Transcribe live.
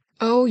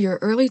So, your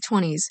early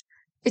 20s.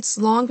 It's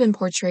long been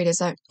portrayed as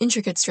that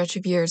intricate stretch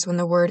of years when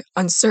the word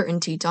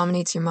uncertainty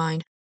dominates your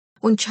mind,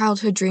 when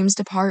childhood dreams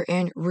depart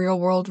and real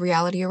world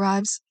reality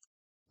arrives.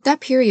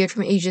 That period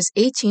from ages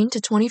 18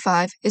 to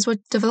 25 is what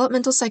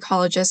developmental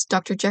psychologist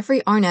Dr.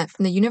 Jeffrey Arnett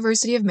from the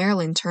University of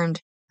Maryland termed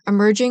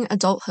emerging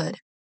adulthood.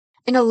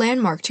 In a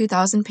landmark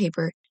 2000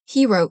 paper,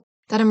 he wrote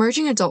that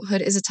emerging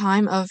adulthood is a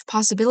time of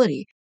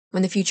possibility,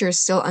 when the future is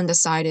still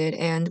undecided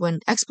and when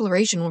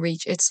exploration will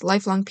reach its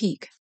lifelong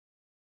peak.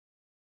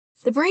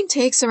 The brain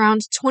takes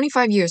around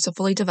 25 years to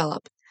fully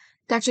develop.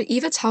 Dr.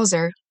 Eva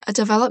Telzer, a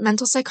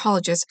developmental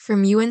psychologist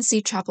from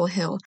UNC Chapel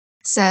Hill,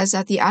 says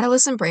that the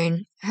adolescent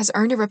brain has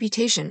earned a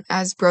reputation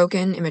as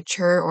broken,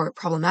 immature, or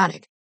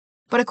problematic.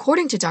 But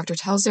according to Dr.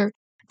 Telzer,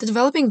 the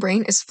developing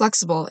brain is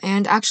flexible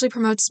and actually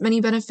promotes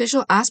many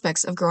beneficial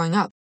aspects of growing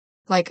up,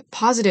 like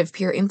positive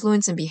peer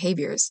influence and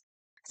behaviors.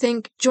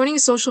 Think joining a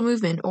social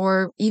movement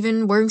or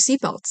even wearing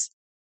seatbelts.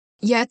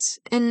 Yet,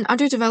 an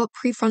underdeveloped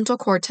prefrontal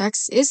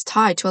cortex is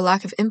tied to a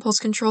lack of impulse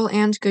control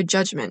and good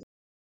judgment.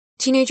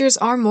 Teenagers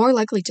are more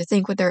likely to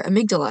think with their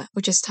amygdala,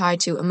 which is tied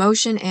to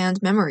emotion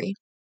and memory.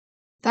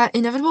 That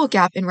inevitable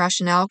gap in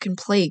rationale can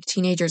plague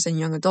teenagers and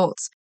young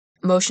adults.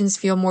 Emotions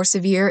feel more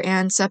severe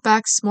and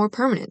setbacks more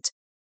permanent.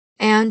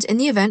 And in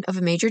the event of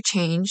a major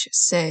change,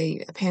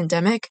 say a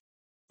pandemic,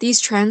 these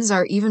trends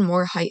are even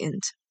more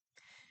heightened.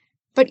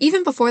 But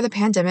even before the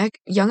pandemic,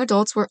 young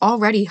adults were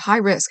already high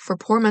risk for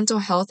poor mental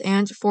health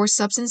and for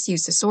substance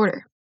use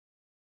disorder.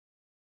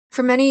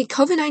 For many,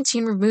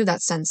 COVID-19 removed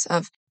that sense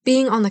of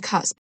being on the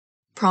cusp.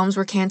 Proms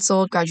were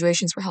canceled,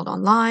 graduations were held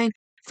online,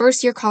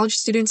 first-year college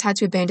students had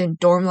to abandon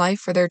dorm life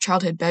for their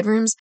childhood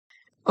bedrooms.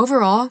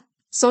 Overall,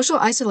 social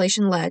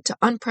isolation led to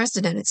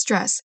unprecedented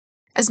stress,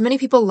 as many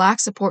people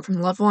lacked support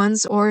from loved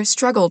ones or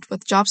struggled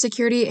with job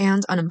security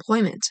and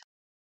unemployment.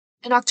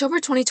 An October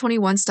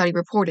 2021 study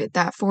reported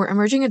that for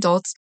emerging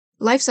adults,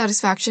 life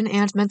satisfaction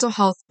and mental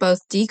health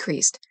both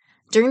decreased.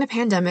 During the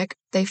pandemic,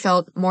 they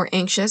felt more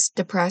anxious,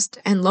 depressed,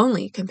 and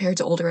lonely compared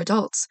to older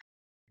adults.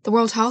 The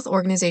World Health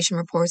Organization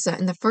reports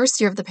that in the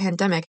first year of the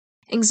pandemic,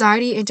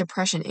 anxiety and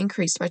depression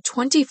increased by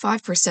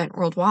 25%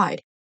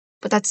 worldwide.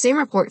 But that same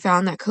report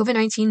found that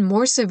COVID-19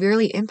 more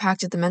severely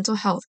impacted the mental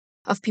health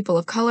of people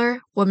of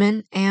color,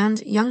 women, and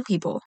young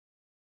people.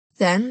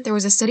 Then, there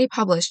was a study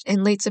published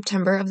in late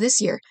September of this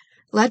year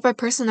led by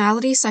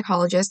personality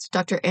psychologist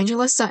Dr.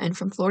 Angela Sutton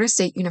from Florida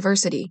State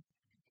University.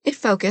 It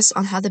focused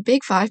on how the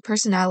Big Five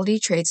personality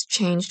traits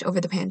changed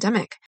over the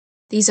pandemic.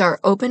 These are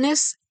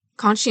openness,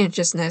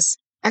 conscientiousness,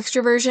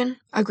 extroversion,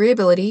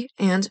 agreeability,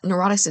 and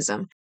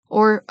neuroticism,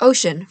 or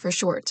OCEAN for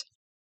short.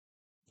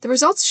 The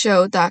results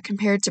showed that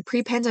compared to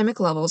pre-pandemic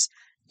levels,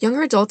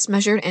 younger adults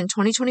measured in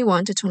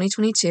 2021 to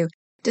 2022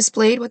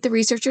 displayed what the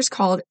researchers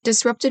called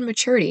disrupted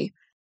maturity.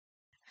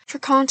 For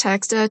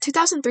context, a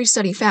 2003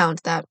 study found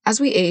that as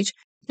we age,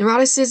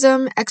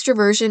 neuroticism,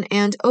 extroversion,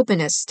 and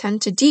openness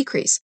tend to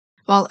decrease,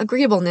 while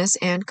agreeableness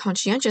and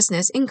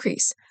conscientiousness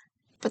increase.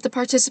 But the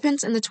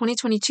participants in the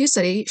 2022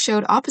 study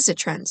showed opposite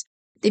trends.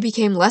 They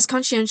became less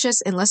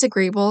conscientious and less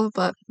agreeable,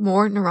 but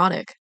more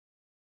neurotic.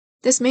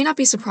 This may not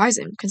be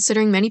surprising,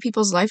 considering many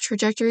people's life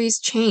trajectories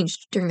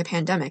changed during the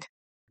pandemic,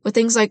 with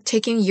things like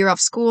taking a year off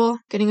school,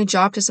 getting a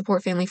job to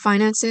support family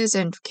finances,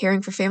 and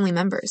caring for family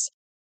members.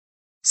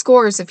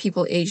 Scores of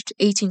people aged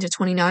 18 to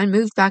 29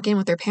 moved back in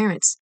with their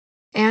parents.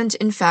 And,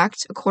 in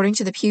fact, according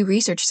to the Pew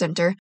Research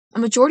Center, a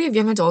majority of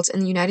young adults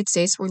in the United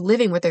States were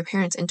living with their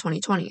parents in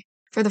 2020,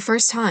 for the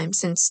first time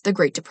since the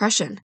Great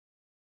Depression.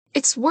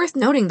 It's worth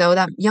noting, though,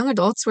 that young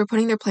adults were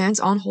putting their plans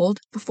on hold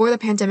before the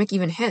pandemic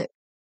even hit,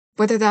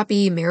 whether that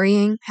be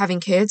marrying, having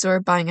kids,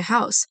 or buying a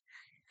house.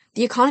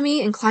 The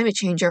economy and climate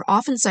change are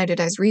often cited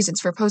as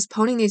reasons for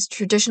postponing these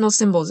traditional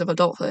symbols of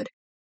adulthood.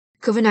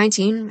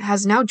 COVID-19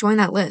 has now joined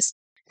that list,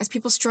 as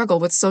people struggle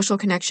with social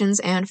connections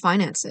and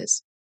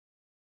finances.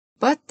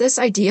 But this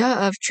idea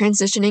of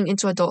transitioning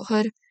into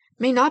adulthood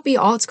may not be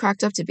all it's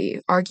cracked up to be,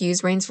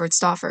 argues Rainsford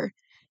Stauffer.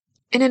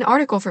 In an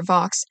article for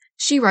Vox,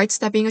 she writes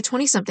that being a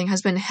 20-something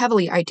has been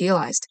heavily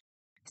idealized.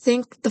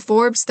 Think the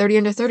Forbes 30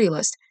 Under 30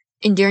 list,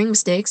 endearing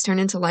mistakes turn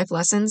into life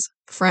lessons,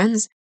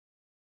 friends.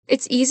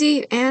 It's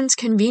easy and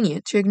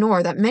convenient to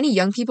ignore that many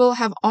young people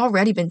have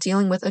already been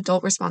dealing with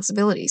adult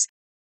responsibilities,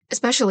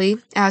 especially,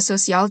 as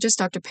sociologist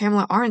Dr.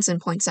 Pamela Aronson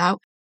points out,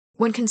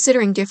 when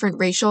considering different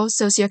racial,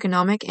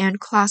 socioeconomic, and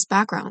class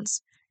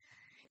backgrounds.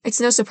 It's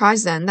no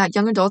surprise, then, that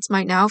young adults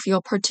might now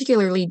feel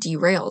particularly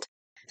derailed,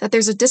 that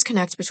there's a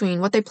disconnect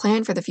between what they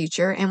plan for the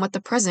future and what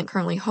the present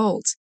currently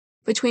holds,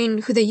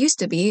 between who they used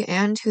to be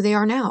and who they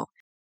are now.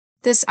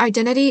 This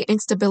identity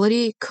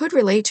instability could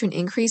relate to an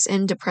increase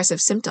in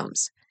depressive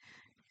symptoms.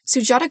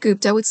 Sujata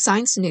Gupta with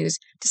Science News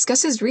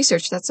discusses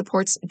research that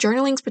supports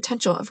journaling's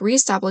potential of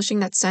reestablishing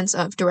that sense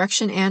of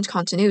direction and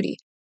continuity,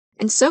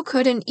 and so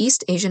could an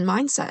East Asian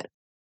mindset.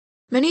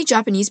 Many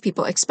Japanese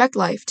people expect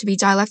life to be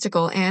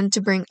dialectical and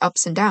to bring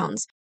ups and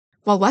downs,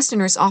 while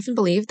Westerners often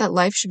believe that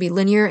life should be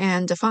linear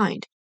and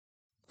defined.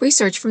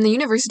 Research from the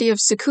University of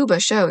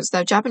Tsukuba shows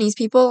that Japanese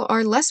people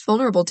are less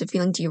vulnerable to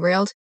feeling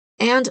derailed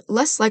and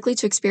less likely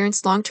to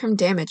experience long-term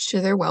damage to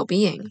their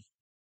well-being.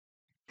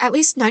 At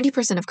least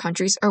 90% of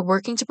countries are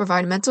working to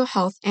provide mental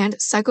health and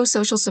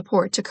psychosocial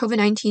support to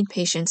COVID-19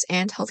 patients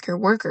and healthcare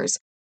workers.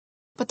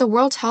 But the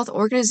World Health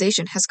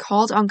Organization has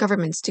called on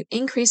governments to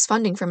increase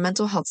funding for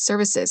mental health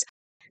services.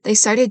 They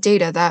cited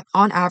data that,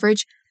 on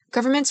average,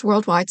 governments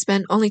worldwide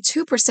spend only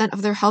 2%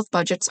 of their health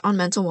budgets on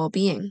mental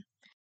well-being.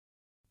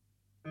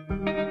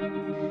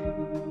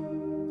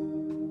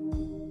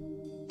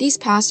 These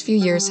past few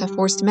years have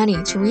forced many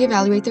to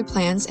reevaluate their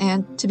plans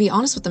and to be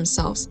honest with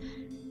themselves,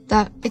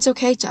 that it's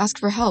okay to ask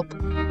for help,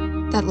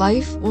 that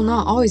life will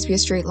not always be a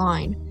straight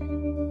line,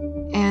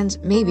 and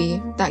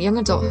maybe that young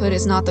adulthood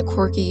is not the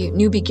quirky,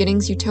 new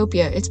beginnings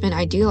utopia it's been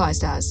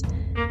idealized as.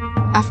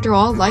 After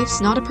all,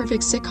 life's not a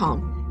perfect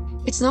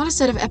sitcom. It's not a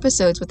set of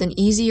episodes with an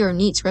easy or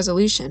neat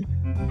resolution.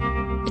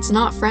 It's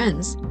not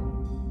Friends.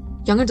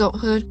 Young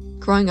adulthood,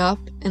 growing up,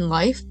 and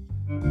life,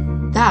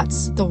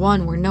 that's the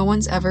one where no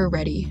one's ever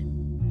ready.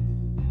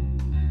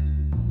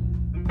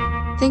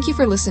 Thank you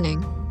for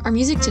listening. Our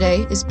music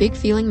today is Big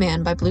Feeling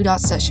Man by Blue Dot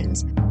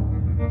Sessions.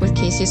 With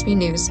KCSB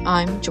News,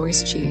 I'm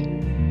Joyce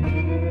Chi.